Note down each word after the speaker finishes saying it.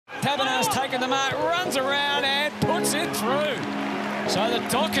Taberner's taken the mark, runs around and puts it through. So the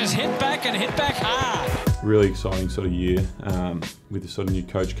Dockers hit back and hit back hard. Really exciting sort of year with the sort of new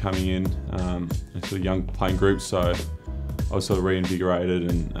coach coming in and sort of young playing groups. So I was sort of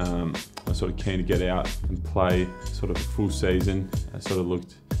reinvigorated and I was sort of keen to get out and play sort of a full season. I sort of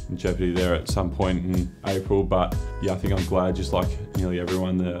looked in jeopardy there at some point in April, but yeah, I think I'm glad, just like nearly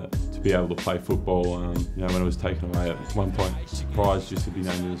everyone, to be able to play football. You know, when it was taken away at one point, surprised just to be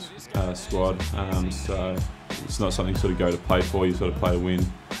named as squad. So it's not something you sort of go to play for. You sort of play to win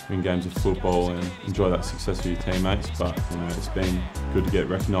games of football and enjoy that success with your teammates. But you know, it's been good to get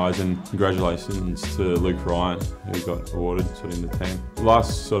recognised, and congratulations to Luke Ryan, who got awarded sort of in the team. The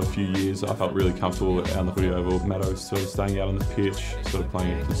last sort of few years, I felt really comfortable out on the footy oval. Matter was sort of staying out on the pitch, sort of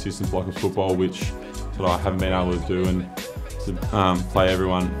playing a consistent block of football, which sort of I haven't been able to do, and to play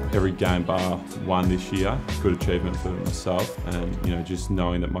every game bar one this year. Good achievement for myself, and you know, just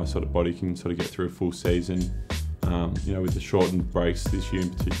knowing that my sort of body can sort of get through a full season. You know, with the shortened breaks this year in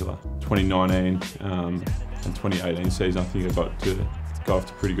particular. 2019 and 2018 season, I think I got off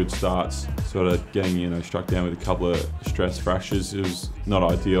to pretty good starts. Sort of getting, you know, struck down with a couple of stress fractures. It was not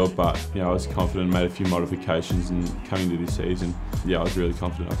ideal, but you know, I was confident, made a few modifications, and coming into this season, yeah, I was really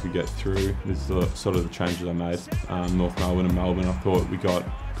confident I could get through with the sort of the changes I made. North Melbourne and Melbourne, I thought we got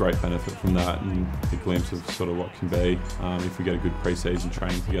great benefit from that, and a glimpse of sort of what can be if we get a good pre-season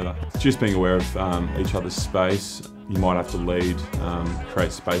training together. Just being aware of each other's space. You might have to lead,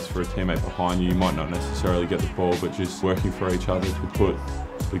 create space for a teammate behind you. You might not necessarily get the ball, but just working for each other to put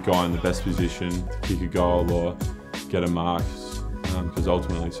the guy in the best position to kick a goal or get a mark, because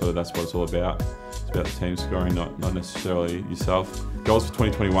ultimately sort of that's what it's all about. It's about the team scoring, not necessarily yourself. Goals for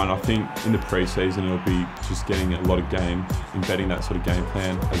 2021, I think in the pre-season it'll be just getting a lot of embedding that sort of game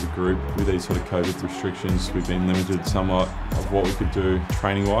plan as a group. With these sort of COVID restrictions, we've been limited somewhat of what we could do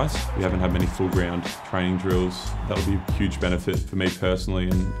training-wise. We haven't had many full ground training drills. That'll be a huge benefit for me personally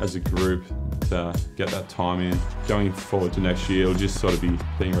and as a group to get that time in. Going forward to next year, it'll just sort of be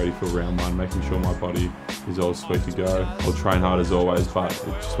being ready for round one, making sure my body is all sweet to go. I'll train hard as always, but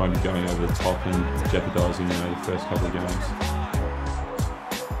it just won't be going over the top and jeopardising, you know, the first couple of games.